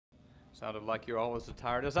Sounded like you're all as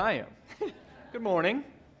tired as I am. Good morning.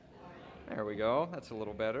 There we go. That's a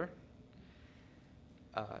little better.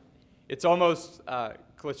 It's almost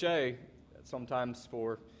cliche sometimes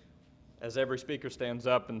as every speaker stands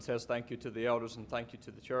up and says thank you to the elders and thank you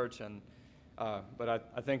to the church, but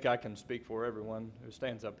I think I can speak for everyone who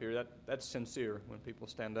stands up here. That's sincere when people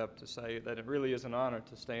stand up to say that it really is an honor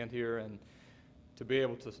to stand here and to be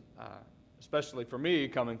able to, especially for me,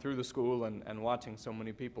 coming through the school and watching so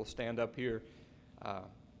many people stand up here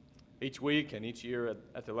each week and each year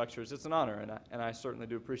at the lectures. It's an honor, and I certainly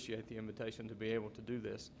do appreciate the invitation to be able to do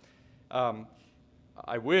this.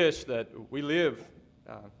 I wish that we live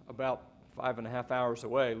about 5.5 hours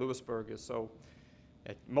away. Lewisburg is so.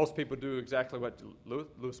 Most people do exactly what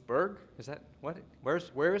Lewisburg is that? What?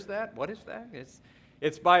 Where is that? What is that?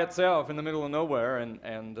 It's by itself in the middle of nowhere,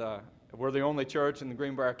 and we're the only church in the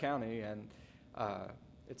Greenbrier County, and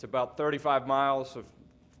it's about 35 miles of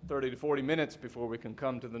 30 to 40 minutes before we can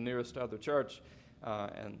come to the nearest other church,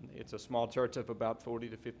 and it's a small church of about 40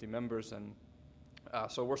 to 50 members, and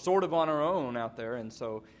so we're sort of on our own out there, and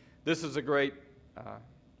so this is a great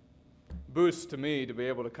boost to me to be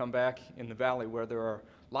able to come back in the valley where there are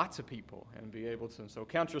lots of people and be able to, so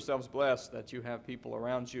count yourselves blessed that you have people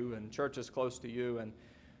around you and churches close to you and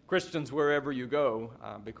Christians wherever you go,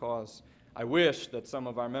 because I wish that some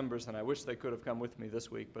of our members, and I wish they could have come with me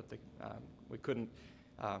this week, but we couldn't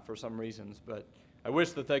for some reasons, but I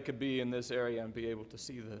wish that they could be in this area and be able to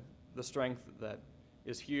see the strength that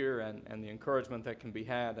is here and the encouragement that can be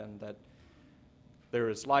had, and that there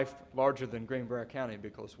is life larger than Greenbrier County,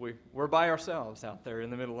 because we're by ourselves out there in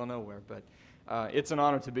the middle of nowhere. But it's an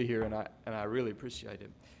honor to be here, and I really appreciate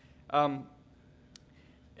it.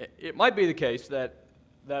 It might be the case that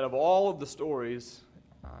of all of the stories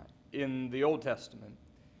in the Old Testament,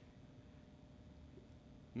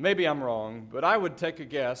 maybe I'm wrong, but I would take a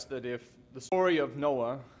guess that if the story of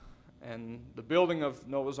Noah and the building of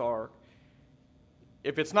Noah's Ark,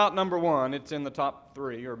 if it's not number one, it's in the top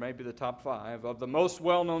 3 or maybe the top 5 of the most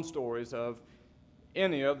well-known stories of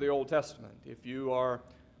any of the Old Testament. If you are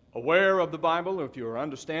aware of the Bible, if you're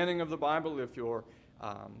understanding of the Bible, if you're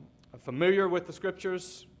familiar with the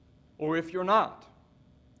Scriptures, or if you're not,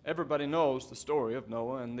 everybody knows the story of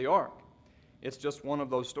Noah and the Ark. It's just one of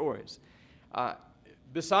those stories.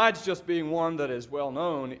 Besides just being one that is well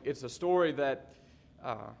known, it's a story that,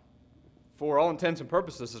 for all intents and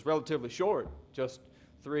purposes, is relatively short, just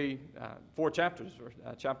 4 chapters,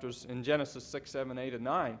 chapters in Genesis 6, 7, 8, and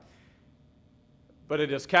 9. But it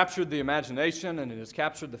has captured the imagination, and it has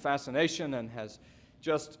captured the fascination, and has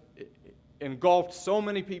just engulfed so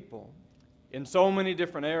many people in so many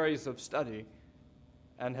different areas of study,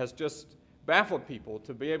 and has just baffled people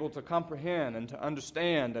to be able to comprehend and to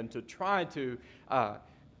understand and to try to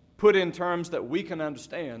put in terms that we can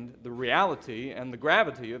understand the reality and the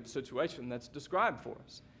gravity of the situation that's described for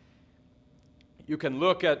us. You can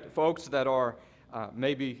look at folks that are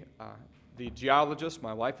maybe the geologists.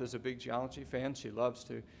 My wife is a big geology fan. She loves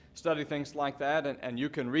to study things like that, and you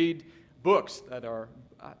can read books that are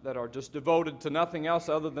just devoted to nothing else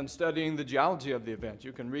other than studying the geology of the event.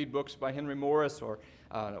 You can read books by Henry Morris, or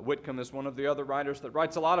Whitcomb is one of the other writers that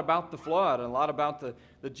writes a lot about the flood and a lot about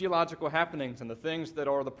the geological happenings and the things that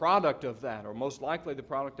are the product of that, or most likely the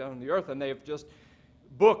product out on the earth, and they have just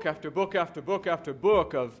book after book after book after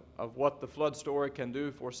book of what the flood story can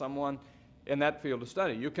do for someone in that field of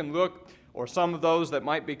study. You can look, or some of those that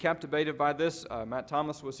might be captivated by this. Matt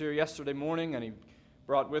Thomas was here yesterday morning, and he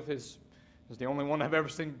brought with his, was the only one I've ever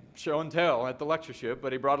seen show and tell at the lectureship,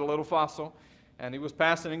 but he brought a little fossil, and he was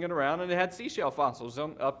passing it around, and it had seashell fossils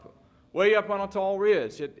way up on a tall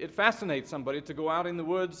ridge. It fascinates somebody to go out in the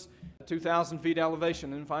woods at 2,000 feet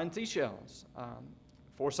elevation and find seashells.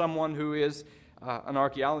 For someone who is an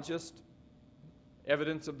archaeologist,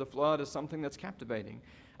 evidence of the flood is something that's captivating.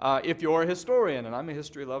 If you're a historian, and I'm a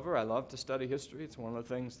history lover, I love to study history. It's one of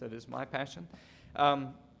the things that is my passion.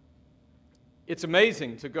 It's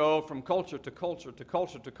amazing to go from culture to culture to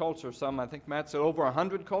culture to culture. Some, I think Matt said, over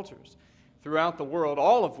 100 cultures throughout the world,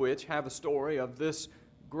 all of which have a story of this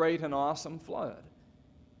great and awesome flood,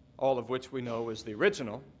 all of which we know is the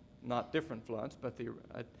original, not different floods, but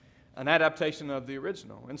an adaptation of the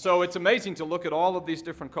original. And so it's amazing to look at all of these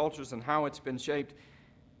different cultures and how it's been shaped.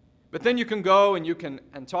 But then you can go and you can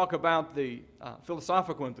talk about the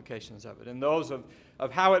philosophical implications of it, and those of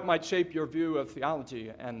how it might shape your view of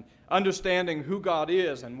theology and understanding who God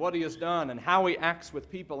is and what He has done and how He acts with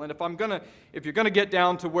people. And if you're gonna get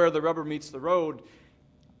down to where the rubber meets the road,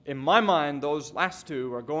 in my mind, those last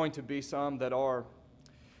two are going to be some that are,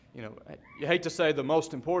 you hate to say the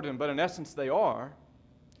most important, but in essence they are.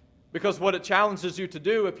 Because what it challenges you to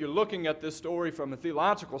do, if you're looking at this story from a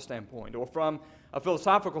theological standpoint or from a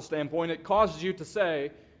philosophical standpoint, it causes you to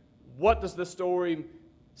say, what does this story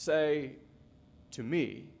say to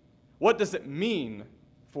me? What does it mean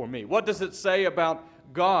for me? What does it say about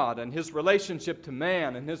God and His relationship to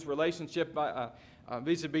man and His relationship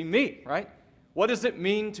vis-a-vis me, right? What does it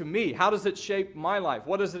mean to me? How does it shape my life?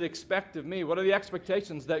 What does it expect of me? What are the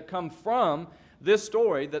expectations that come from this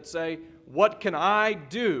story that say, what can I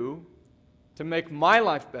do to make my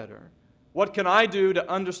life better? What can I do to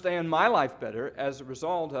understand my life better as a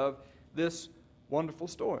result of this wonderful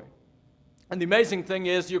story? And the amazing thing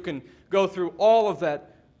is you can go through all of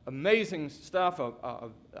that amazing stuff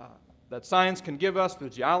that science can give us through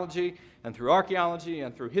geology and through archaeology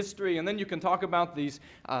and through history, and then you can talk about these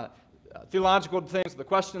theological things, the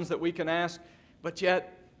questions that we can ask, but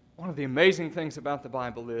yet one of the amazing things about the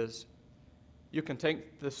Bible is you can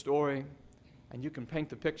take this story and you can paint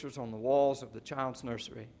the pictures on the walls of the child's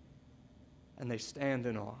nursery, and they stand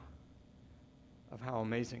in awe of how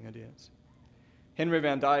amazing it is. Henry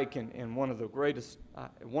Van Dyke, in one of the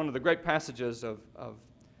great passages of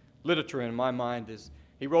literature in my mind, is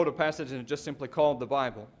he wrote a passage and it just simply called the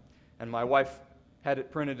Bible, and my wife had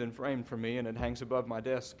it printed and framed for me, and it hangs above my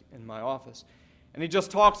desk in my office. And he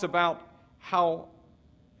just talks about how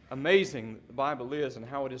amazing the Bible is and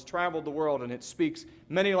how it has traveled the world, and it speaks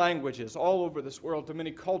many languages all over this world to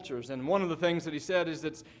many cultures. And one of the things that he said is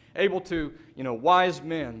it's able to, wise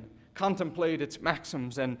men contemplate its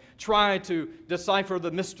maxims and try to decipher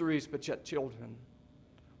the mysteries, but yet children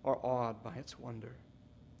are awed by its wonder.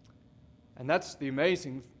 And that's the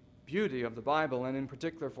amazing beauty of the Bible, and in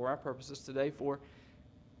particular for our purposes today for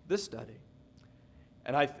this study.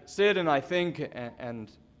 And I sit and I think, and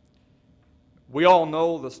we all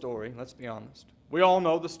know the story, let's be honest. We all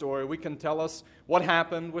know the story. We can tell us what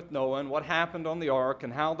happened with Noah and what happened on the ark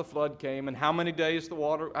and how the flood came and how many days it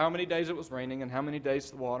was raining and how many days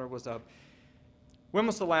the water was up. When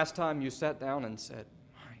was the last time you sat down and said,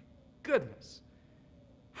 my goodness,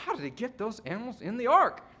 how did he get those animals in the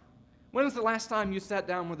ark? When was the last time you sat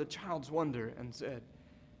down with a child's wonder and said,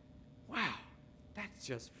 wow, that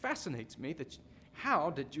just fascinates me. How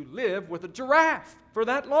did you live with a giraffe for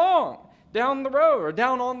that long down the road or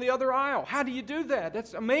down on the other aisle? How do you do that?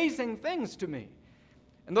 That's amazing things to me.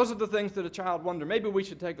 And those are the things that a child wonder. Maybe we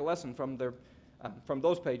should take a lesson from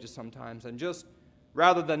those pages sometimes, and just,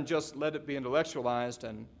 rather than just let it be intellectualized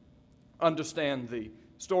and understand the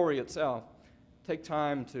story itself, take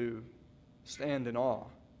time to stand in awe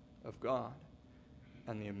of God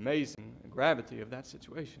and the amazing gravity of that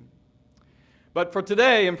situation. But for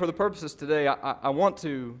today, and for the purposes today, I want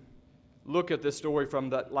to look at this story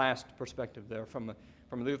from that last perspective there, from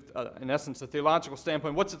in essence, a theological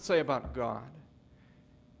standpoint. What's it say about God?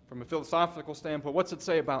 From a philosophical standpoint, what's it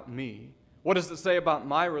say about me? What does it say about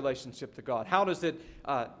my relationship to God?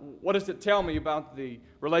 What does it tell me about the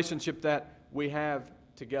relationship that we have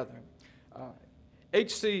together?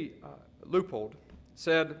 H.C. Leupold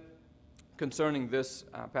said concerning this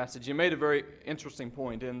passage, he made a very interesting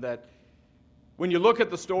point in that when you look at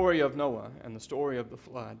the story of Noah and the story of the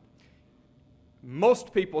flood,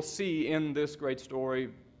 most people see in this great story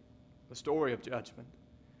the story of judgment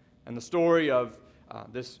and the story of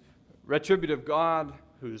this retributive God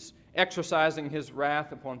who's exercising His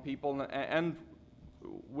wrath upon people, and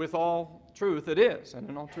with all truth it is, and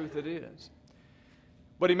in all truth it is.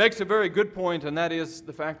 But he makes a very good point, and that is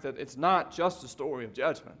the fact that it's not just a story of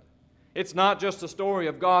judgment. It's not just a story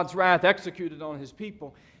of God's wrath executed on His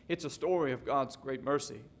people. It's a story of God's great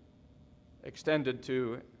mercy extended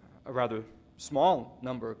to a rather small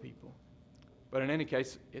number of people. But in any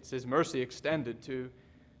case, it's His mercy extended to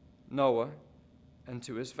Noah and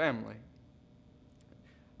to his family.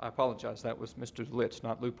 I apologize, that was Mr. Litch,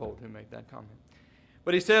 not Leupold, who made that comment.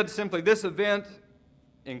 But he said simply, this event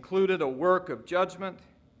included a work of judgment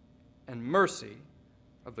and mercy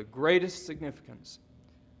of the greatest significance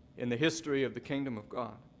in the history of the kingdom of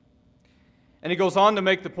God. And he goes on to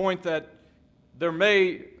make the point that there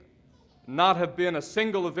may not have been a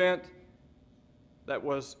single event that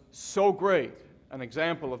was so great an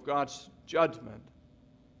example of God's judgment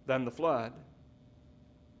than the flood.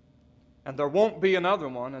 And there won't be another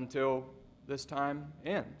one until this time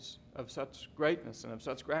ends, of such greatness and of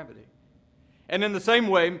such gravity. And in the same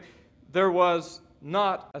way, there was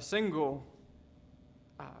not a single,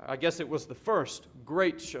 I guess it was the first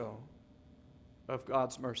great show of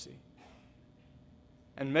God's mercy.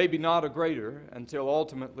 And maybe not a greater until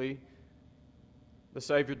ultimately the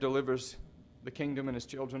Savior delivers the kingdom and His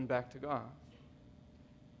children back to God.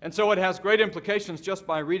 And so it has great implications just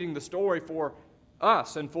by reading the story for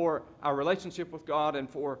us and for our relationship with God and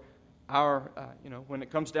for when it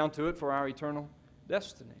comes down to it, for our eternal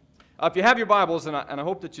destiny. If you have your Bibles, and I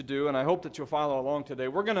hope that you do, and I hope that you'll follow along today,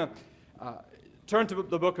 we're going to turn to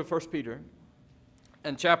the book of 1 Peter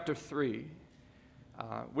and chapter 3.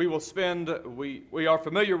 We are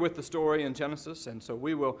familiar with the story in Genesis, and so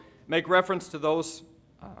we will make reference to those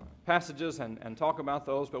passages and talk about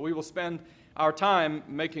those, but we will spend our time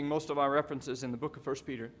making most of our references in the book of 1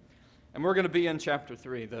 Peter. And we're going to be in chapter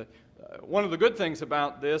 3. One of the good things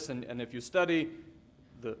about this, and if you study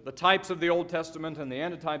the types of the Old Testament and the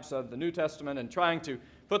antitypes of the New Testament and trying to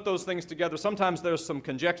put those things together, sometimes there's some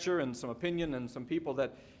conjecture and some opinion and some people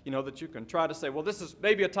that you can try to say, well, this is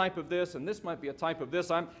maybe a type of this and this might be a type of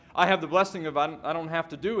this. I have the blessing of I don't have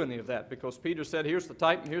to do any of that, because Peter said, here's the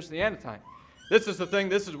type and here's the antitype. This is the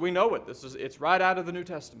thing, we know it. It's right out of the New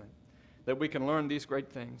Testament that we can learn these great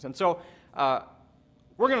things. And so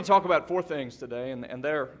we're going to talk about 4 things today, and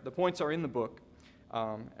the points are in the book,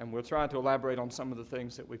 and we'll try to elaborate on some of the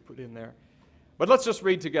things that we put in there. But let's just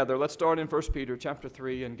read together. Let's start in 1 Peter chapter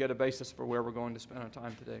 3 and get a basis for where we're going to spend our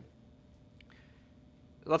time today.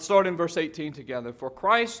 Let's start in verse 18 together. For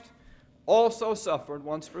Christ also suffered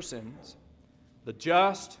once for sins, the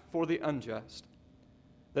just for the unjust,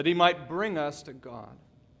 that he might bring us to God,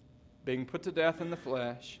 being put to death in the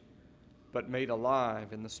flesh, but made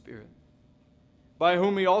alive in the Spirit, by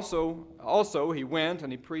whom he also he went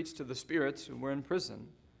and he preached to the spirits who were in prison,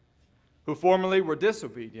 who formerly were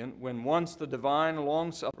disobedient, when once the divine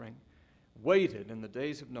long-suffering waited in the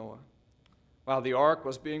days of Noah, while the ark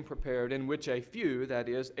was being prepared, in which a few, that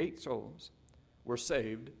is, 8 souls, were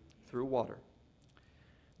saved through water.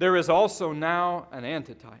 There is also now an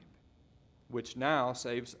antitype, which now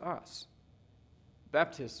saves us.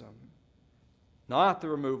 Baptism, not the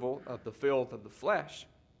removal of the filth of the flesh,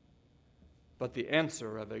 but the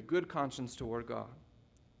answer of a good conscience toward God,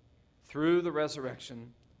 through the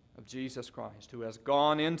resurrection of Jesus Christ, who has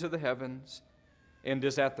gone into the heavens and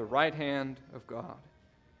is at the right hand of God,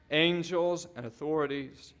 angels and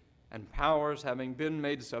authorities and powers having been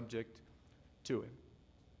made subject to him.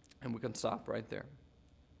 And we can stop right there.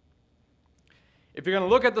 If you're going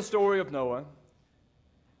to look at the story of Noah,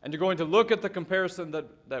 and you're going to look at the comparison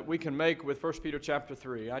that we can make with 1 Peter chapter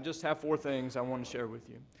 3, I just have 4 things I want to share with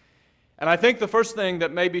you. And I think the first thing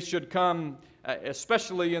that maybe should come,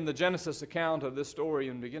 especially in the Genesis account of this story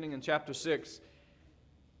and beginning in chapter 6,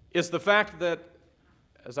 is the fact that,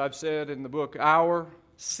 as I've said in the book, our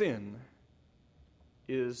sin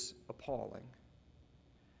is appalling.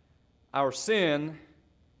 Our sin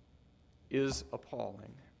is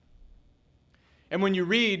appalling. And when you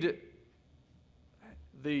read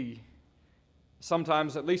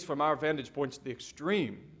sometimes, at least from our vantage points, the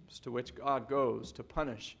extremes to which God goes to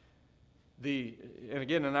punish and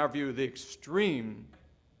again, in our view, the extreme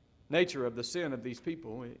nature of the sin of these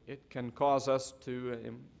people, it can cause us to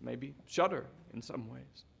maybe shudder in some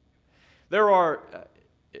ways.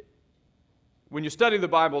 When you study the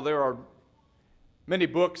Bible, there are many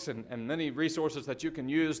books and many resources that you can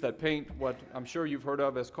use that paint what I'm sure you've heard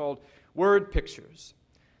of as called word pictures.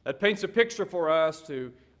 That paints a picture for us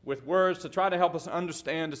with words to try to help us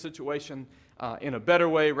understand a situation in a better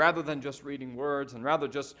way, rather than just reading words and rather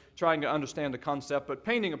just trying to understand a concept, but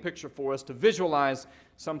painting a picture for us to visualize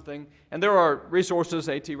something. And there are resources.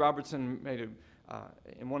 A.T. Robertson made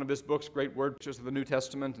in one of his books, Great Word Pictures of the New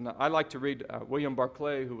Testament. And I like to read William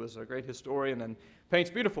Barclay, who was a great historian and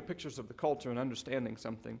paints beautiful pictures of the culture and understanding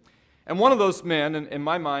something. And one of those men, in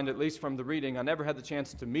my mind, at least from the reading, I never had the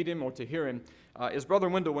chance to meet him or to hear him, is Brother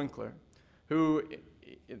Wendell Winkler, who,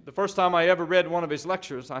 the first time I ever read one of his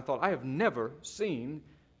lectures, I thought, I have never seen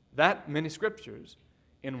that many scriptures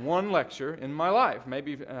in one lecture in my life,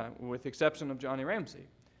 maybe with the exception of Johnny Ramsey.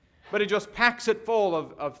 But he just packs it full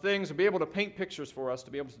of things and be able to paint pictures for us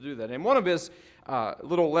to be able to do that. And one of his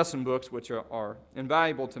little lesson books, which are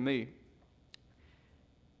invaluable to me,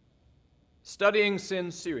 Studying Sin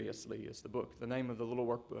Seriously is the name of the little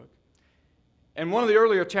workbook. And one of the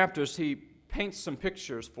earlier chapters, he paints some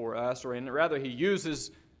pictures for us, or rather he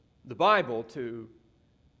uses the Bible to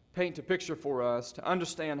paint a picture for us to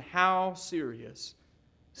understand how serious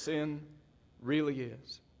sin really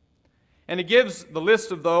is. And he gives the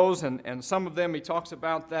list of those, and some of them he talks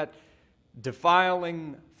about that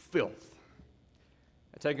defiling filth.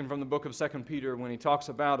 Taken from the book of 2 Peter, when he talks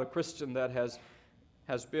about a Christian that has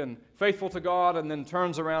been faithful to God and then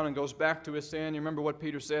turns around and goes back to his sin. You remember what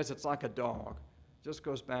Peter says? It's like a dog. Just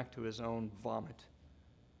goes back to his own vomit.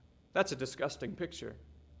 That's a disgusting picture,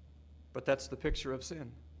 but that's the picture of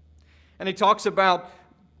sin. And he talks about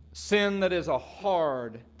sin that is a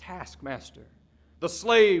hard taskmaster, the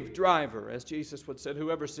slave driver, as Jesus would say,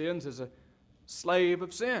 whoever sins is a slave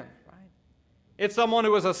of sin, right? It's someone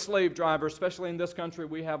who was a slave driver. Especially in this country,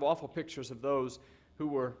 we have awful pictures of those who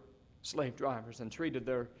were slave drivers and treated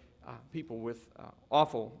their people with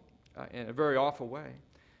in a very awful way.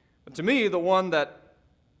 But to me, the one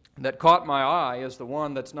that caught my eye is the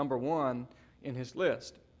one that's number one in his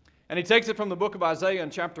list. And he takes it from the book of Isaiah in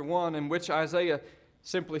chapter 1, in which Isaiah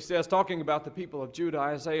simply says, talking about the people of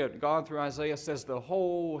Judah, God through Isaiah says, the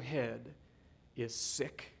whole head is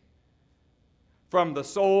sick. From the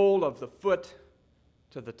sole of the foot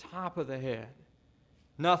to the top of the head,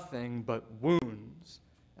 nothing but wounds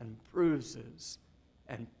and bruises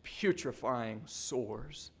and putrefying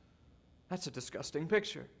sores. That's a disgusting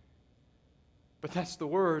picture. But that's the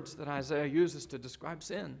words that Isaiah uses to describe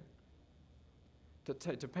sin,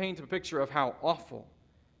 to paint a picture of how awful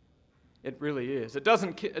it really is. It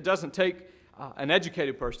doesn't take an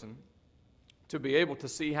educated person to be able to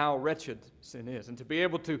see how wretched sin is, and to be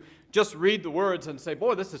able to just read the words and say,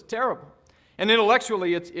 boy, this is terrible. And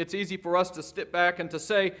intellectually, it's easy for us to step back and to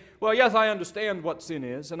say, well, yes, I understand what sin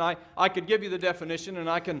is, and I could give you the definition, and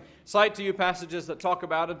I can cite to you passages that talk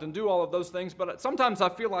about it and do all of those things, but sometimes I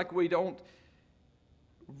feel like we don't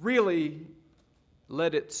really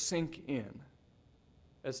let it sink in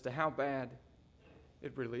as to how bad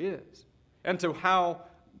it really is, and to how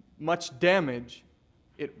much damage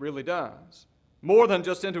it really does. More than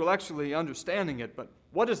just intellectually understanding it, but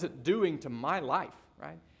what is it doing to my life,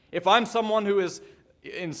 right? If I'm someone who is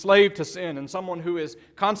enslaved to sin and someone who is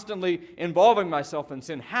constantly involving myself in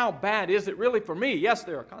sin, how bad is it really for me? Yes,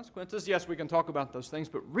 there are consequences. Yes, we can talk about those things,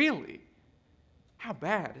 but really, how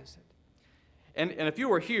bad is it? And if you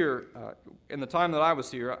were here in the time that I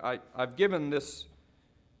was here, I've given this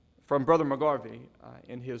from Brother McGarvey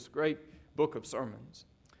in his great book of sermons.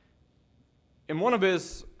 In one of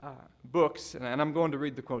his books, and I'm going to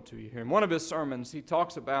read the quote to you here, in one of his sermons, he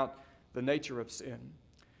talks about the nature of sin.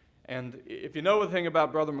 And if you know anything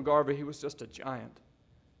about Brother McGarvey, he was just a giant,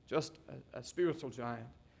 just a spiritual giant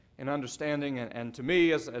in understanding. And to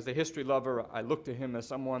me, as a history lover, I look to him as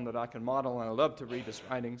someone that I can model, and I love to read his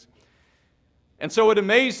writings. And so it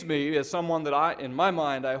amazed me as someone that in my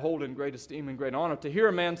mind, I hold in great esteem and great honor to hear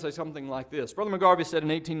a man say something like this. Brother McGarvey said in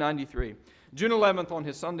 1893, June 11th on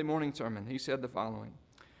his Sunday morning sermon, he said the following: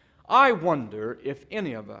 I wonder if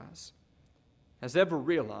any of us has ever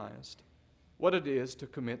realized what it is to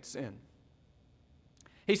commit sin.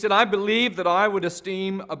 He said, I believe that I would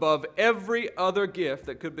esteem above every other gift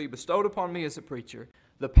that could be bestowed upon me as a preacher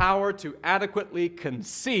the power to adequately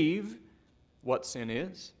conceive what sin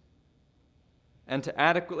is and to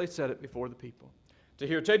adequately set it before the people. To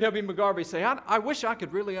hear J.W. McGarvey say, I wish I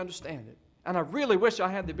could really understand it, and I really wish I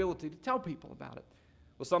had the ability to tell people about it,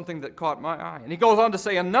 was something that caught my eye. And he goes on to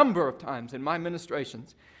say, a number of times in my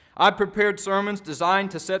ministrations, I've prepared sermons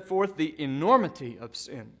designed to set forth the enormity of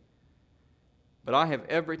sin, but I have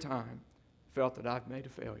every time felt that I've made a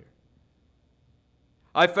failure.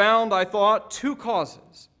 I thought, two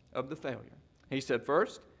causes of the failure. He said,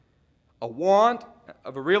 first, a want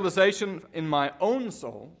of a realization in my own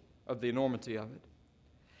soul of the enormity of it.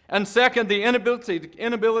 And second, the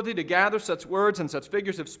inability to gather such words and such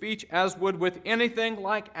figures of speech as would, with anything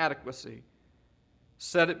like adequacy,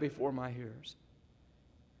 set it before my hearers.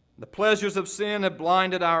 The pleasures of sin have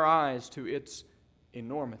blinded our eyes to its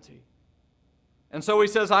enormity. And so he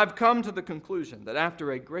says, I've come to the conclusion that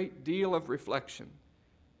after a great deal of reflection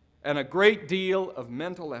and a great deal of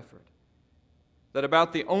mental effort, that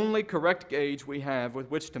about the only correct gauge we have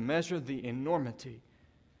with which to measure the enormity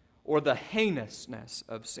or the heinousness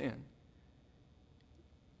of sin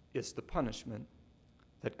is the punishment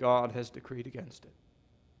that God has decreed against it.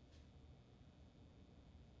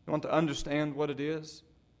 You want to understand what it is?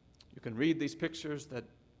 You can read these pictures that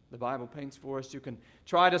the Bible paints for us. You can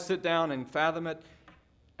try to sit down and fathom it.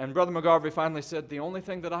 And Brother McGarvey finally said, the only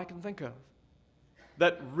thing that I can think of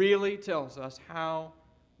that really tells us how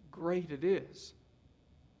great it is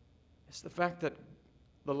the fact that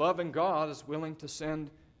the loving God is willing to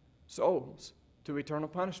send souls to eternal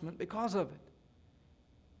punishment because of it.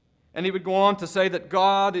 And he would go on to say that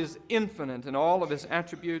God is infinite in all of his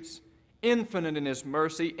attributes, infinite in his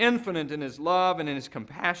mercy, infinite in his love and in his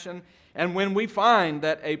compassion. And when we find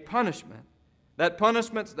that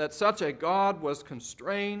that such a God was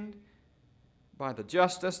constrained by the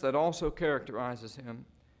justice that also characterizes him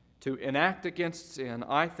to enact against sin,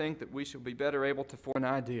 I think that we shall be better able to form an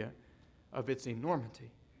idea of its enormity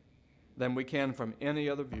than we can from any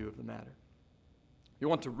other view of the matter. You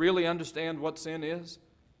want to really understand what sin is?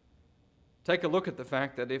 Take a look at the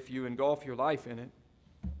fact that if you engulf your life in it,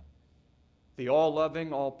 the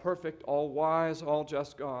all-loving, all-perfect, all-wise,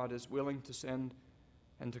 all-just God is willing to send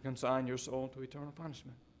and to consign your soul to eternal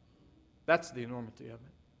punishment. That's the enormity of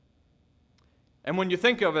it. And when you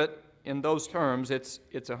think of it in those terms,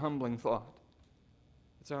 it's a humbling thought.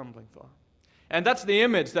 It's a humbling thought. And that's the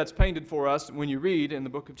image that's painted for us when you read in the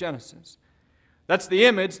book of Genesis. That's the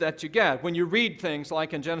image that you get. When you read things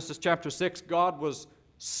like in Genesis chapter 6, God was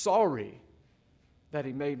sorry that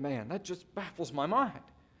He made man. That just baffles my mind.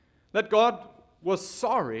 That God was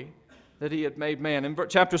sorry that He had made man. In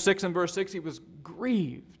chapter 6 and verse 6, He was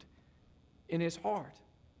grieved in His heart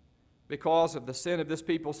because of the sin of this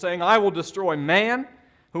people, saying, I will destroy man,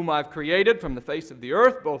 whom I've created from the face of the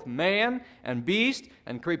earth, both man and beast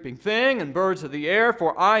and creeping thing and birds of the air,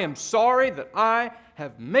 for I am sorry that I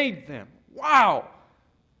have made them. Wow!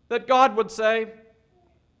 That God would say,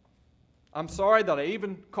 I'm sorry that I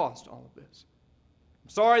even caused all of this. I'm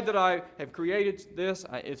sorry that I have created this.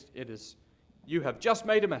 You have just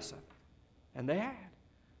made a mess of it. And they had.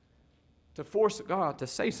 To force God to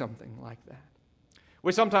say something like that.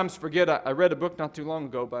 We sometimes forget, I read a book not too long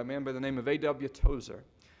ago by a man by the name of A.W. Tozer.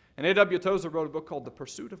 And A.W. Tozer wrote a book called The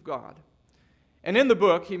Pursuit of God. And in the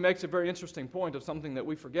book, he makes a very interesting point of something that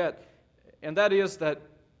we forget, and that is that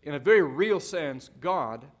in a very real sense,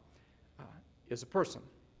 God is a person.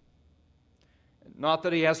 Not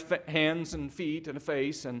that He has hands and feet and a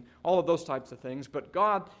face and all of those types of things, but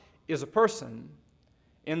God is a person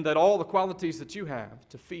in that all the qualities that you have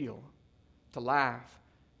to feel, to laugh,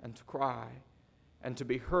 and to cry, and to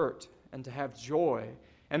be hurt, and to have joy,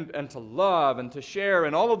 and to love, and to share,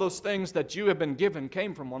 and all of those things that you have been given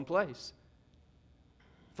came from one place.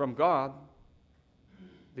 From God,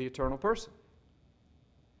 the eternal person.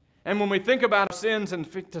 And when we think about our sins and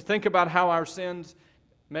to think about how our sins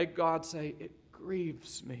make God say, it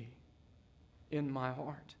grieves me in my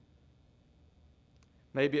heart.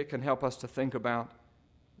 Maybe it can help us to think about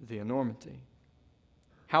the enormity.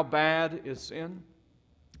 How bad is sin?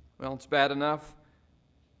 Well, it's bad enough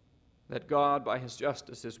that God, by His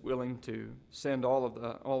justice, is willing to send all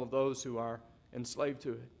of those who are enslaved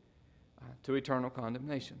to it to eternal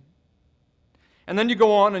condemnation. And then you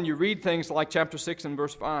go on and you read things like chapter 6 and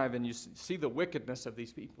verse 5, and you see the wickedness of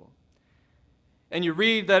these people. And you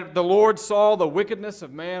read that the Lord saw the wickedness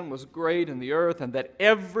of man was great in the earth, and that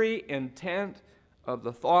every intent of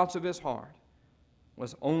the thoughts of his heart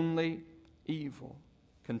was only evil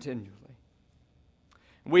continually.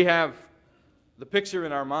 We have the picture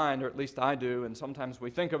in our mind, or at least I do, and sometimes we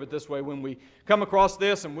think of it this way when we come across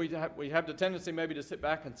this, and we have the tendency maybe to sit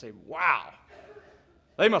back and say, wow,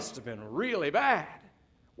 they must have been really bad.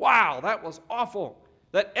 Wow, that was awful.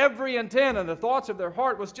 That every intent and the thoughts of their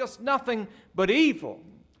heart was just nothing but evil.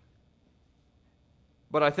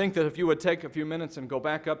 But I think that if you would take a few minutes and go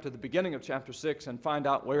back up to the beginning of chapter 6 and find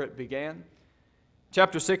out where it began.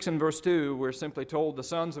 Chapter 6 and verse 2, we're simply told, the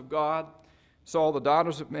sons of God saw the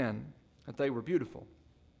daughters of men, that they were beautiful,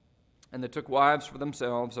 and they took wives for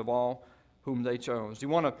themselves of all whom they chose. Do you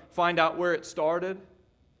want to find out where it started?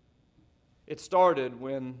 It started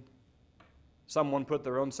when someone put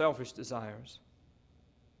their own selfish desires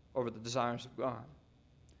over the desires of God.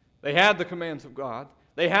 They had the commands of God.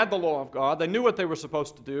 They had the law of God. They knew what they were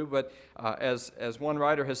supposed to do, but as one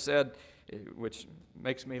writer has said, which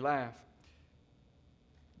makes me laugh,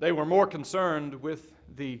 they were more concerned with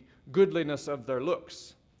the goodliness of their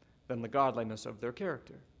looks than the godliness of their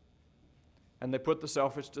character. And they put the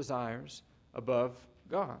selfish desires above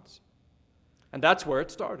God's. And that's where it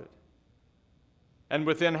started. And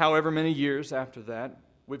within however many years after that,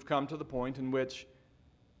 we've come to the point in which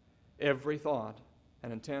every thought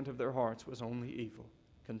and intent of their hearts was only evil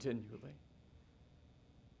continually.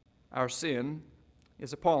 Our sin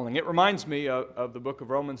is appalling. It reminds me of the book of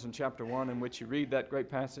Romans in chapter 1, in which you read that great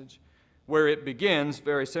passage where it begins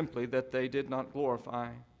very simply that they did not glorify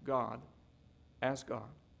God as God.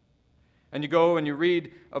 And you go and you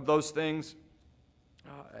read of those things,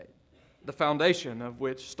 the foundation of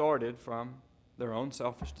which started from their own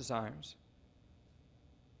selfish desires.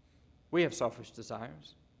 We have selfish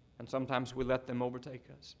desires, and sometimes we let them overtake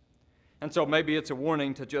us. And so maybe it's a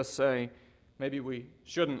warning to just say, maybe we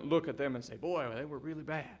shouldn't look at them and say, boy, they were really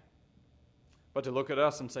bad. But to look at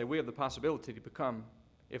us and say, we have the possibility to become,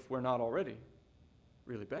 if we're not already,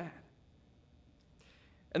 really bad.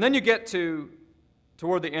 And then you get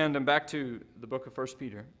toward the end and back to the book of 1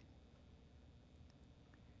 Peter.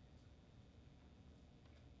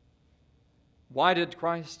 Why did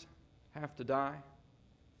Christ have to die?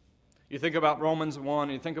 You think about Romans 1,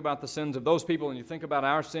 and you think about the sins of those people, and you think about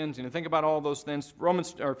our sins, and you think about all those things. 1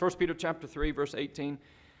 Peter chapter 3, verse 18.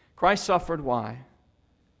 Christ suffered why?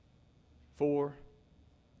 For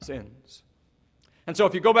sins. And so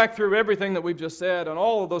if you go back through everything that we've just said and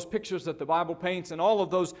all of those pictures that the Bible paints and all of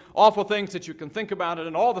those awful things that you can think about it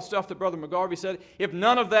and all the stuff that Brother McGarvey said, if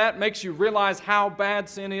none of that makes you realize how bad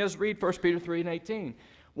sin is, read 1 Peter 3:18.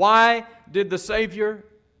 Why did the Savior,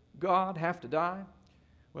 God, have to die?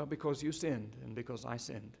 Well, because you sinned and because I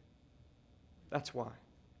sinned. That's why.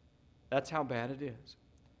 That's how bad it is.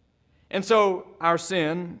 And so our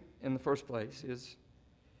sin, in the first place, is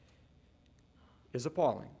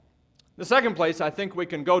appalling. The second place, I think we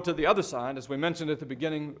can go to the other side, as we mentioned at the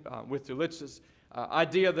beginning with Delitz's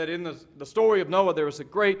idea that in the story of Noah there is a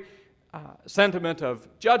great sentiment of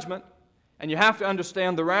judgment, and you have to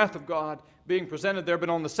understand the wrath of God being presented there, but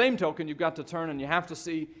on the same token you've got to turn and you have to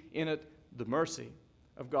see in it the mercy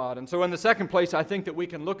of God. And so in the second place, I think that we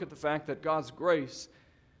can look at the fact that God's grace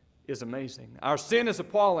is amazing. Our sin is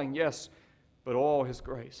appalling, yes, but all His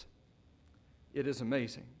grace, it is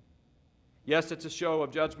amazing. Yes, it's a show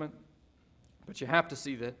of judgment, but you have to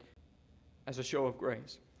see that as a show of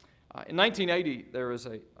grace. In 1980, there is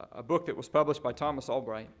a book that was published by Thomas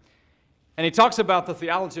Albright, and he talks about the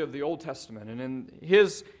theology of the Old Testament. And in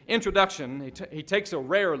his introduction, he takes a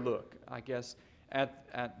rare look, I guess,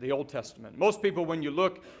 at the Old Testament. Most people, when you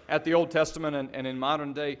look at the Old Testament and in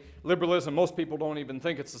modern day liberalism, most people don't even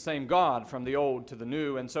think it's the same God from the Old to the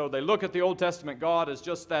New. And so they look at the Old Testament God as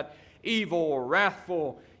just that evil or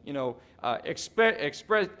wrathful,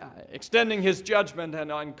 extending His judgment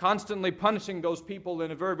and constantly punishing those people in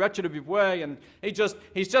a very retributive way. And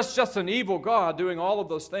He's just an evil God doing all of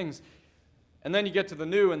those things. And then you get to the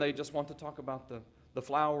New and they just want to talk about the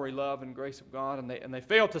flowery love and grace of God, and they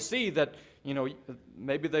fail to see that,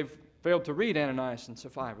 maybe they've failed to read Ananias and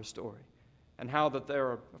Sapphira's story and how that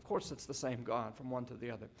of course it's the same God from one to the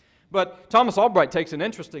other. But Thomas Albright takes an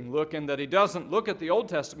interesting look in that he doesn't look at the Old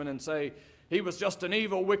Testament and say, He was just an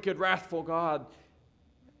evil, wicked, wrathful God.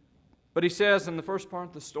 But he says in the first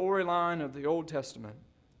part, the storyline of the Old Testament,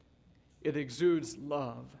 it exudes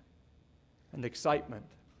love and excitement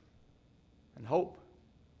and hope.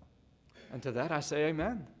 And to that I say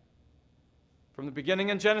amen. From the beginning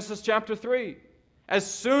in Genesis chapter 3, as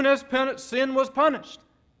soon as sin was punished,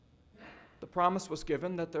 the promise was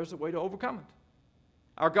given that there's a way to overcome it.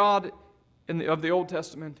 Our God of the Old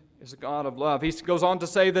Testament is a God of love. He goes on to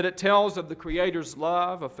say that it tells of the Creator's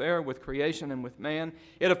love affair with creation and with man.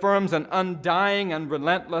 It affirms an undying and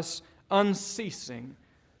relentless, unceasing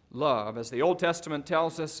love. As the Old Testament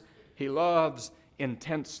tells us, He loves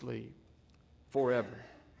intensely forever.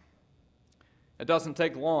 It doesn't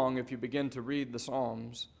take long if you begin to read the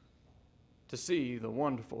Psalms to see the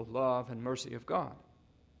wonderful love and mercy of God.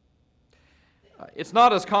 It's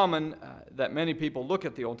not as common that many people look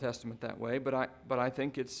at the Old Testament that way, but I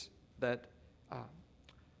think it's that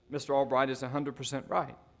Mr. Albright is 100%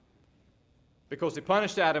 right. Because He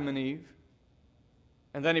punished Adam and Eve,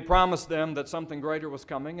 and then He promised them that something greater was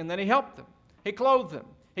coming, and then He helped them. He clothed them.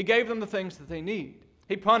 He gave them the things that they need.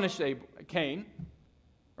 He punished Cain,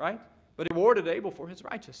 right? But He rewarded Abel for his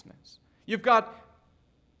righteousness. You've got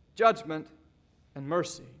judgment and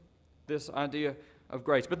mercy, this idea of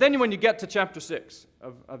grace. But then when you get to chapter 6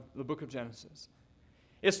 of the book of Genesis,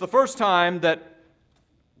 it's the first time that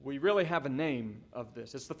we really have a name of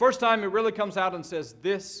this. It's the first time it really comes out and says,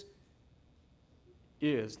 this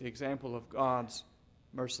is the example of God's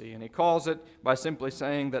mercy. And He calls it by simply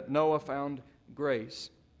saying that Noah found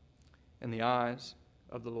grace in the eyes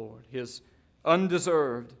of the Lord. His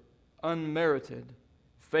undeserved, unmerited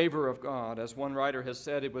favor of God. As one writer has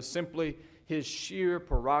said, it was simply His sheer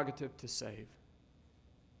prerogative to save.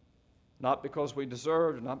 Not because we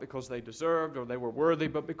deserved, not because they deserved or they were worthy,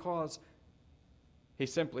 but because He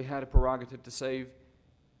simply had a prerogative to save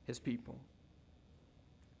His people.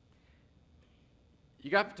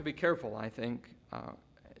 You got to be careful, I think,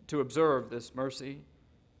 to observe this mercy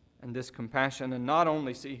and this compassion and not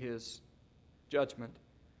only see His judgment,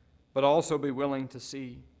 but also be willing to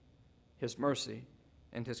see His mercy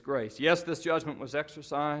and His grace. Yes, this judgment was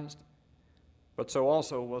exercised, but so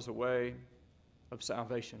also was a way of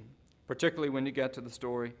salvation, particularly when you get to the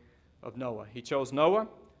story of Noah. He chose Noah,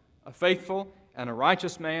 a faithful and a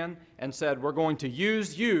righteous man, and said, we're going to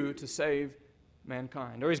use you to save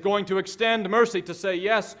mankind. Or He's going to extend mercy to say,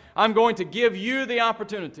 yes, I'm going to give you the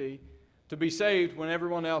opportunity to be saved when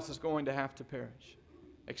everyone else is going to have to perish.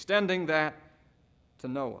 Extending that to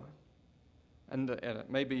Noah. And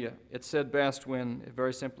maybe it's said best when it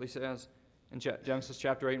very simply says in Genesis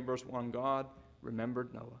chapter 8 and verse 1, God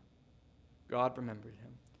remembered Noah. God remembered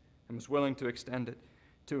him and was willing to extend it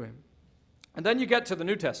to him. And then you get to the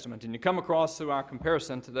New Testament and you come across through our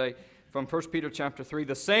comparison today from 1 Peter chapter 3,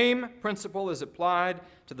 the same principle is applied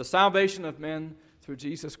to the salvation of men through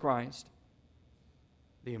Jesus Christ.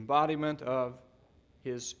 the embodiment of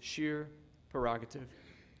His sheer prerogative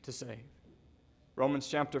to save. Romans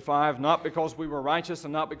chapter 5, not because we were righteous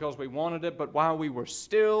and not because we wanted it, but while we were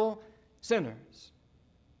still sinners,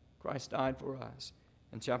 Christ died for us.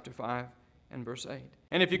 In chapter 5 and verse 8.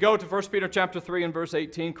 And if you go to 1 Peter chapter 3 and verse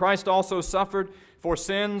 18, Christ also suffered for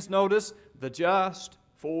sins, notice, the just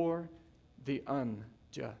for the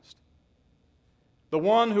unjust. The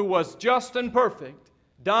one who was just and perfect,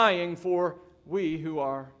 dying for we who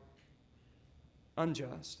are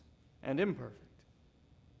unjust and imperfect.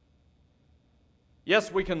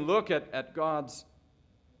 Yes, we can look at God's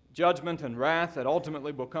judgment and wrath that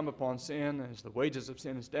ultimately will come upon sin, as the wages of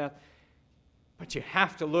sin is death. But you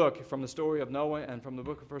have to look from the story of Noah and from the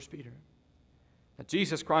book of 1 Peter that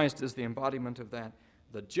Jesus Christ is the embodiment of that,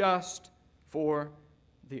 the just for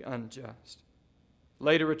the unjust.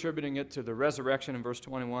 Later attributing it to the resurrection in verse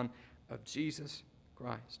 21 of Jesus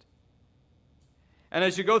Christ. And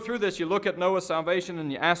as you go through this, you look at Noah's salvation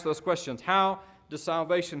and you ask those questions. How does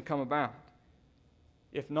salvation come about?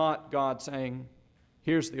 If not God saying,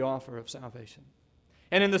 here's the offer of salvation.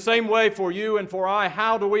 And in the same way for you and for I,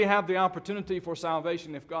 how do we have the opportunity for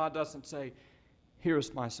salvation if God doesn't say,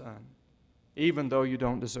 here's my son, even though you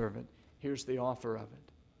don't deserve it. Here's the offer of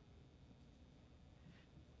it.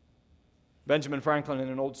 Benjamin Franklin in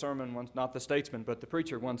an old sermon once, not the statesman, but the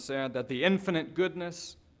preacher once said that the infinite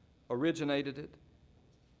goodness originated it.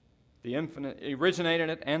 The infinite originated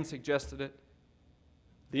it and suggested it.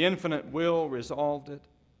 The infinite will resolved it.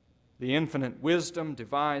 The infinite wisdom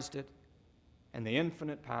devised it. And the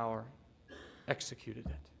infinite power executed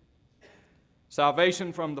it.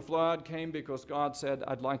 Salvation from the flood came because God said,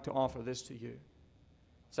 I'd like to offer this to you.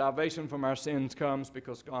 Salvation from our sins comes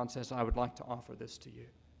because God says, I would like to offer this to you.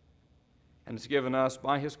 And it's given us,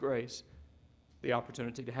 by His grace, the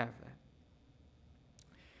opportunity to have that.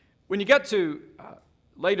 When you get to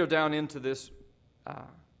later down into this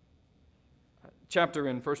chapter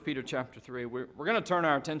in 1 Peter chapter 3, we're going to turn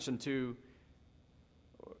our attention to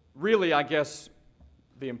really, I guess,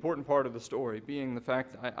 the important part of the story being the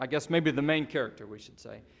fact, I guess maybe the main character, we should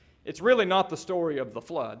say. It's really not the story of the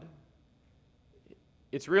flood.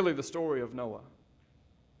 It's really the story of Noah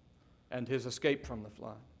and his escape from the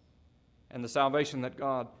flood and the salvation that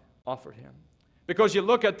God offered him. Because you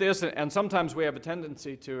look at this, and sometimes we have a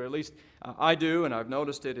tendency to, at least I do, and I've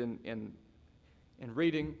noticed it in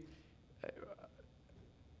reading.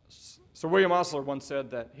 Sir William Osler once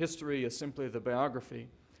said that history is simply the biography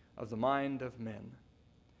of the mind of men.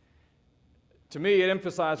 To me, it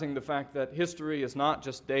emphasizing the fact that history is not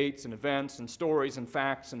just dates and events and stories and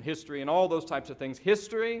facts and history and all those types of things.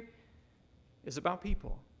 History is about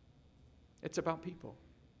people. It's about people.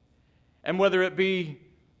 And whether it be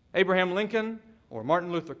Abraham Lincoln or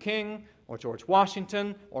Martin Luther King or George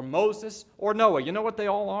Washington or Moses or Noah, you know what they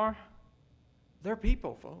all are? They're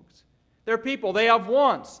people, folks. They're people. They have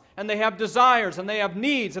wants, and they have desires, and they have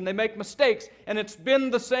needs, and they make mistakes. And it's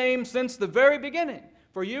been the same since the very beginning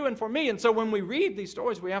for you and for me. And so when we read these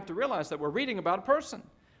stories, we have to realize that we're reading about a person.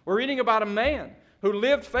 We're reading about a man who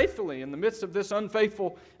lived faithfully in the midst of this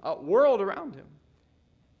unfaithful world around him.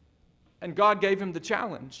 And God gave him the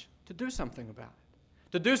challenge to do something about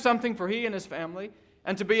it, to do something for he and his family,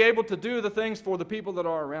 and to be able to do the things for the people that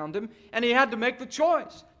are around him. And he had to make the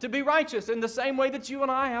choice to be righteous in the same way that you and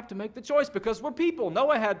I have to make the choice, because we're people.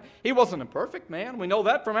 He wasn't a perfect man. We know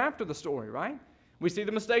that from after the story, right? We see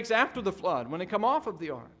the mistakes after the flood when they come off of the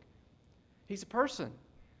ark. He's a person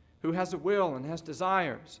who has a will and has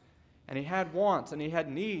desires, and he had wants and he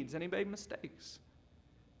had needs and he made mistakes.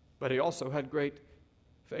 But he also had great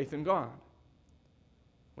faith in God,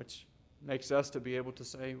 which makes us to be able to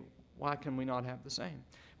say, why can we not have the same?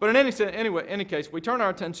 But in any case, we turn our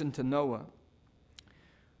attention to Noah.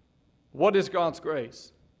 What is God's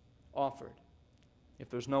grace offered if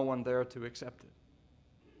there's no one there to accept it?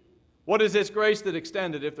 What is His grace that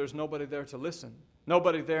extended if there's nobody there to listen,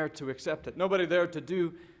 nobody there to accept it, nobody there to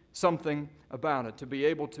do something about it, to be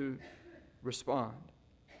able to respond?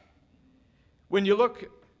 When you look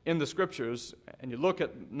in the Scriptures and you look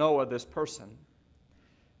at Noah, this person,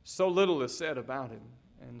 so little is said about him.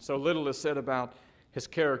 And so little is said about his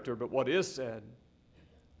character, but what is said,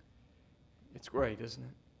 it's great, isn't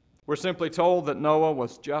it? We're simply told that Noah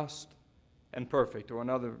was just and perfect, or in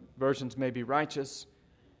other versions maybe righteous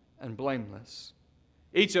and blameless.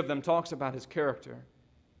 Each of them talks about his character,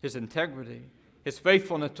 his integrity, his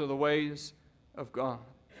faithfulness to the ways of God.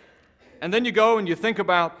 And then you go and you think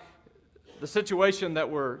about the situation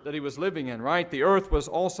that he was living in, right? The earth was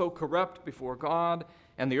also corrupt before God,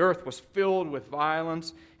 and the earth was filled with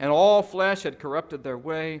violence, and all flesh had corrupted their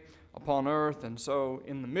way upon earth. And so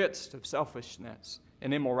in the midst of selfishness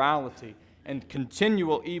and immorality and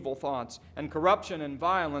continual evil thoughts and corruption and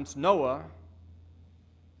violence, Noah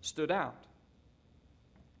stood out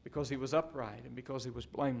because he was upright and because he was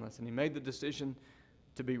blameless, and he made the decision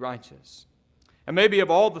to be righteous. And maybe of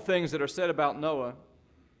all the things that are said about Noah,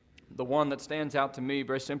 the one that stands out to me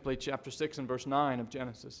very simply, chapter 6 and verse 9 of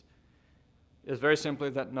Genesis, is very simply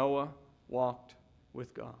that Noah walked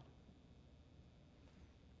with God.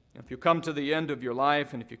 If you come to the end of your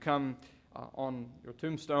life, and if you come on your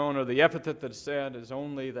tombstone, or the epithet that is said is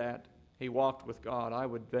only that he walked with God, I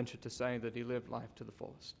would venture to say that he lived life to the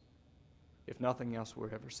fullest, if nothing else were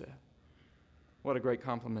ever said. What a great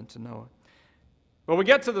compliment to Noah. But we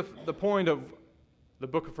get to the point of the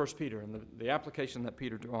book of 1 Peter and the application that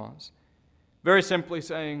Peter draws. Very simply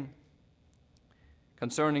saying,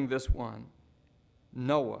 concerning this one,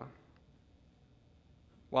 Noah,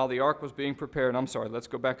 while the ark was being prepared, let's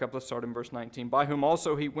go back up, let's start in verse 19. By whom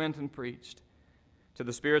also he went and preached to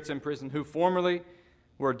the spirits in prison, who formerly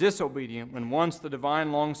were disobedient, when once the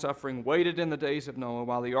divine long-suffering waited in the days of Noah,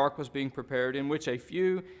 while the ark was being prepared, in which a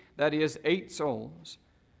few, that is, 8 souls,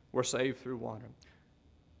 were saved through water.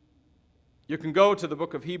 You can go to the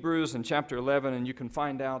book of Hebrews in chapter 11, and you can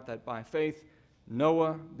find out that by faith,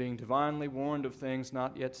 Noah, being divinely warned of things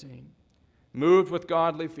not yet seen, moved with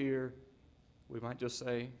godly fear, we might just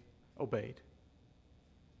say, obeyed.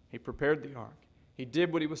 He prepared the ark. He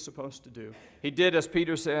did what he was supposed to do. He did, as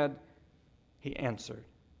Peter said, he answered.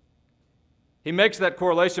 He makes that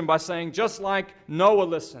correlation by saying, just like Noah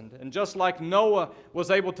listened, and just like Noah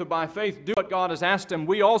was able to, by faith, do what God has asked him,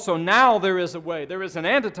 we also, now there is a way, there is an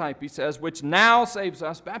antitype, he says, which now saves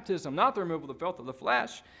us, baptism, not the removal of the filth of the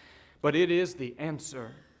flesh, but it is the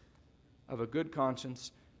answer of a good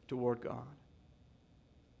conscience toward God.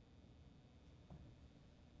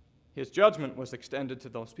 His judgment was extended to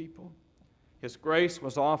those people. His grace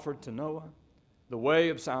was offered to Noah, the way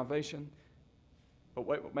of salvation. But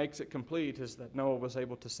what makes it complete is that Noah was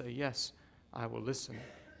able to say, yes, I will listen.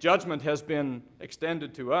 Judgment has been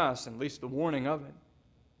extended to us, at least the warning of it.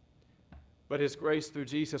 But his grace through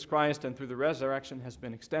Jesus Christ and through the resurrection has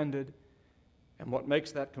been extended. And what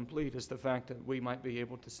makes that complete is the fact that we might be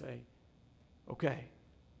able to say, okay,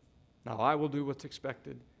 now I will do what's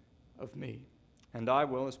expected of me. And I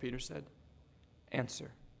will, as Peter said,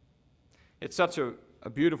 answer. It's such a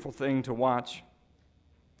beautiful thing to watch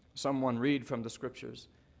someone read from the Scriptures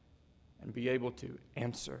and be able to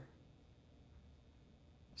answer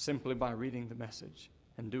simply by reading the message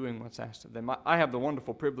and doing what's asked of them. I have the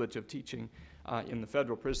wonderful privilege of teaching in the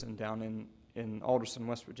federal prison down in Alderson,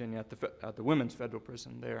 West Virginia, at the women's federal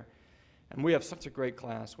prison there. And we have such a great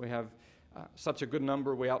class. We have such a good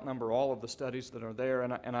number. We outnumber all of the studies that are there.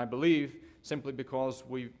 And I believe, simply because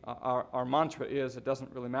our mantra is, it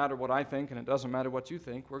doesn't really matter what I think and it doesn't matter what you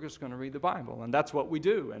think, we're just going to read the Bible. And that's what we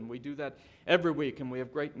do. And we do that every week, and we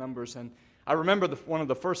have great numbers. And I remember one of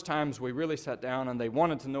the first times we really sat down and they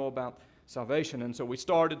wanted to know about salvation. And so we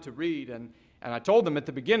started to read. And I told them at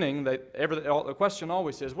the beginning that the question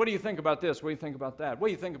always is, what do you think about this? What do you think about that? What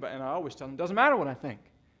do you think about? And I always tell them, it doesn't matter what I think.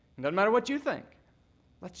 It doesn't matter what you think.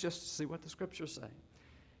 Let's just see what the Scriptures say.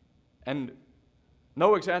 And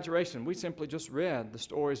no exaggeration, we simply just read the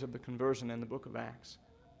stories of the conversion in the book of Acts.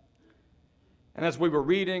 And as we were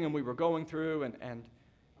reading and we were going through, and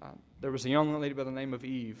there was a young lady by the name of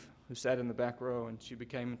Eve who sat in the back row, and she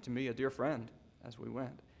became to me a dear friend as we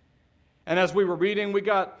went. And as we were reading, we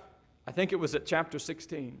got, I think it was at chapter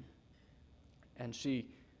 16. And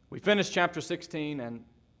we finished chapter 16, and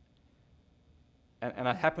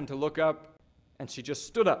I happened to look up, and she just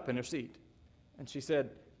stood up in her seat. And she said,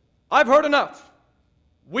 I've heard enough.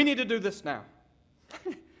 We need to do this now.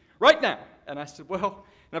 Right now. And I said, well,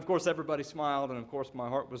 and of course everybody smiled, and of course my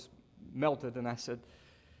heart was melted, and I said,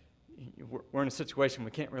 we're in a situation we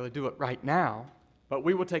can't really do it right now, but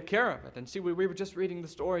we will take care of it. And see, we were just reading the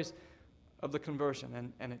stories of the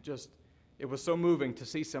conversion, and it was so moving to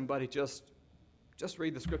see somebody just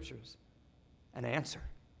read the Scriptures and answer.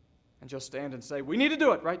 And just stand and say, we need to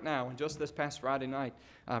do it right now. And just this past Friday night,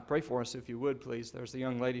 pray for us if you would, please. There's a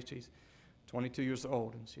young lady, she's 22 years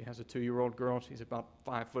old, and she has a 2-year-old girl. She's about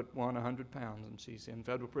 5'1", 100 pounds, and she's in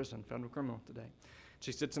federal prison, federal criminal today.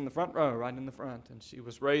 She sits in the front row, right in the front, and she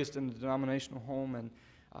was raised in a denominational home, and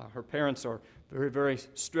her parents are very, very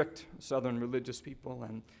strict Southern religious people,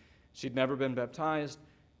 and she'd never been baptized.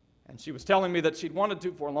 And she was telling me that she'd wanted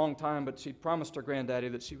to for a long time, but she'd promised her granddaddy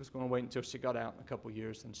that she was going to wait until she got out in a couple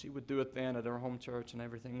years, and she would do it then at her home church, and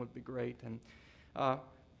everything would be great. And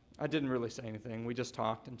I didn't really say anything. We just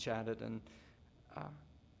talked and chatted, and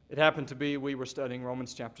it happened to be we were studying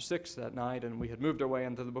Romans chapter 6 that night, and we had moved our way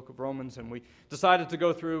into the book of Romans, and we decided to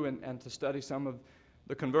go through and to study some of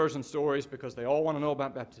the conversion stories because they all want to know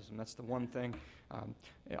about baptism. That's the one thing.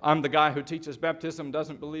 I'm the guy who teaches baptism,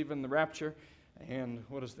 doesn't believe in the rapture, and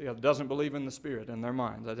what is the other? Doesn't believe in the Spirit in their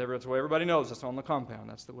minds. That's the way everybody knows. It's on the compound.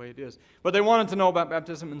 That's the way it is. But they wanted to know about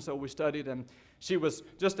baptism, and so we studied, and she was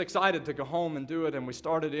just excited to go home and do it, and we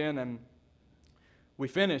started in, and we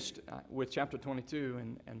finished with chapter 22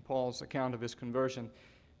 and Paul's account of his conversion.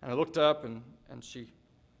 And I looked up, and she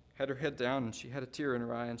had her head down, and she had a tear in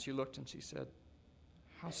her eye, and she looked, and she said,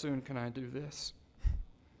 "How soon can I do this?"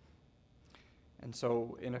 And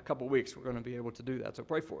so in a couple weeks, we're going to be able to do that. So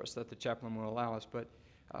pray for us that the chaplain will allow us. But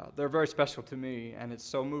they're very special to me, and it's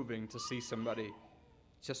so moving to see somebody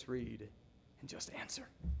just read and just answer.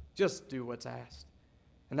 Just do what's asked.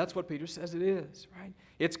 And that's what Peter says it is, right?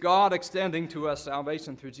 It's God extending to us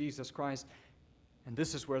salvation through Jesus Christ. And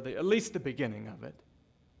this is where at least the beginning of it.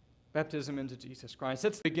 Baptism into Jesus Christ.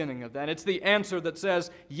 It's the beginning of that. It's the answer that says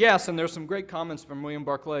yes. And there's some great comments from William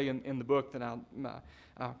Barclay in the book that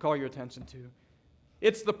I'll call your attention to.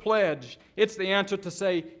 It's the pledge. It's the answer to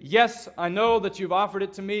say, yes, I know that you've offered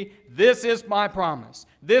it to me. This is my promise.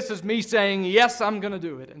 This is me saying, yes, I'm going to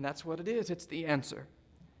do it. And that's what it is. It's the answer.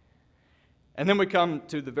 And then we come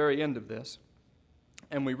to the very end of this,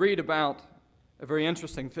 and we read about a very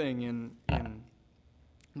interesting thing in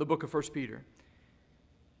the book of 1 Peter,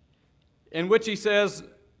 in which he says,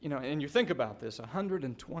 and you think about this,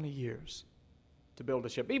 120 years to build a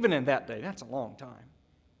ship. Even in that day, that's a long time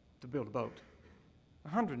to build a boat.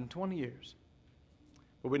 120 years.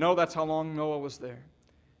 But we know that's how long Noah was there.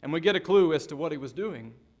 And we get a clue as to what he was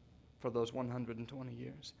doing for those 120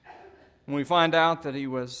 years. And we find out that he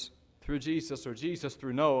was, through Jesus, or Jesus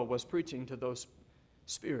through Noah, was preaching to those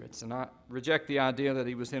spirits. And I reject the idea that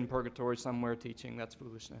he was in purgatory somewhere teaching. That's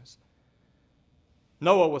foolishness.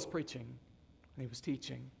 Noah was preaching. He was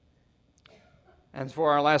teaching. And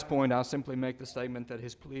for our last point, I'll simply make the statement that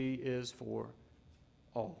his plea is for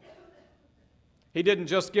all. He didn't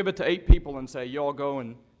just give it to 8 people and say, y'all go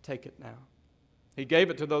and take it now. He gave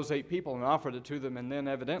it to those 8 people and offered it to them, and then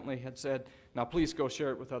evidently had said, now please go share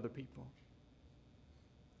it with other people.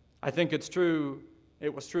 I think it's true,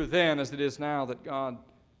 it was true then as it is now, that God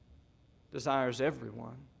desires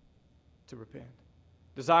everyone to repent,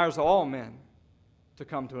 desires all men to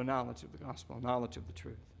come to a knowledge of the gospel, a knowledge of the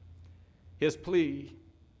truth. His plea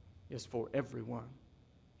is for everyone.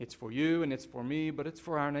 It's for you and it's for me, but it's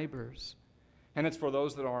for our neighbors. And it's for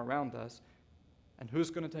those that are around us. And who's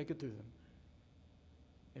going to take it to them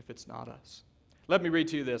if it's not us? Let me read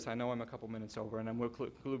to you this. I know I'm a couple minutes over, and I will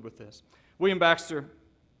conclude with this. William Baxter,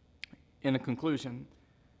 in a conclusion,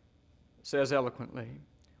 says eloquently,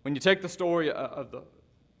 when you take the story of the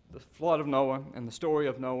flood of Noah and the story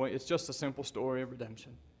of Noah, it's just a simple story of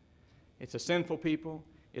redemption. It's a sinful people.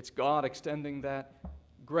 It's God extending that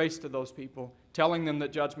grace to those people, telling them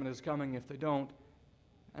that judgment is coming if they don't,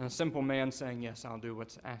 and a simple man saying, yes, I'll do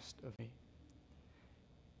what's asked of me.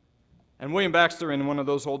 And William Baxter, in one of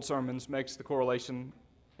those old sermons, makes the correlation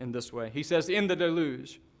in this way. He says, in the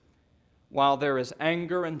deluge, while there is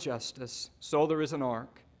anger and justice, so there is an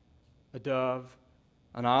ark, a dove,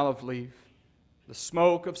 an olive leaf, the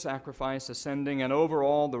smoke of sacrifice ascending, and over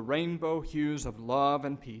all the rainbow hues of love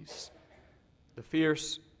and peace, the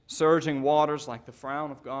fierce, surging waters like the frown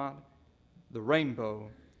of God, the rainbow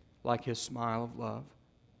like his smile of love.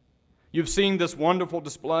 You've seen this wonderful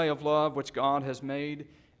display of love which God has made,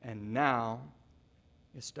 and now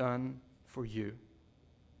it's done for you.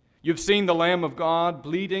 You've seen the Lamb of God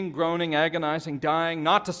bleeding, groaning, agonizing, dying,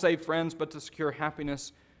 not to save friends, but to secure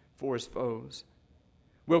happiness for his foes.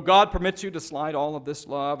 Will God permit you to slide all of this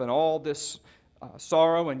love and all this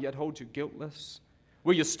sorrow and yet hold you guiltless?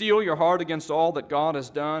 Will you steel your heart against all that God has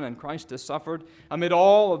done and Christ has suffered? Amid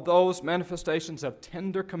all of those manifestations of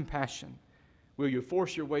tender compassion, will you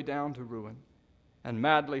force your way down to ruin and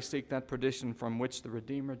madly seek that perdition from which the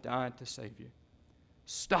Redeemer died to save you?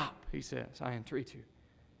 Stop, he says, I entreat you.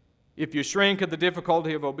 If you shrink at the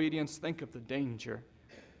difficulty of obedience, think of the danger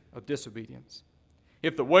of disobedience.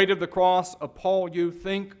 If the weight of the cross appall you,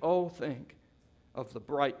 think, oh, think of the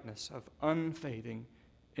brightness of unfading,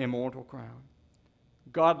 immortal crown.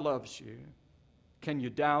 God loves you. Can you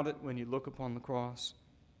doubt it when you look upon the cross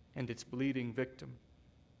and its bleeding victim?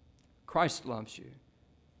 Christ loves you.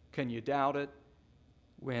 Can you doubt it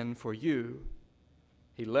when, for you,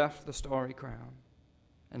 he left the starry crown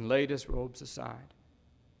and laid his robes aside?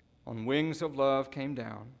 On wings of love came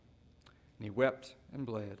down, and he wept and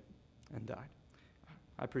bled and died.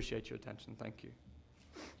 I appreciate your attention. Thank you.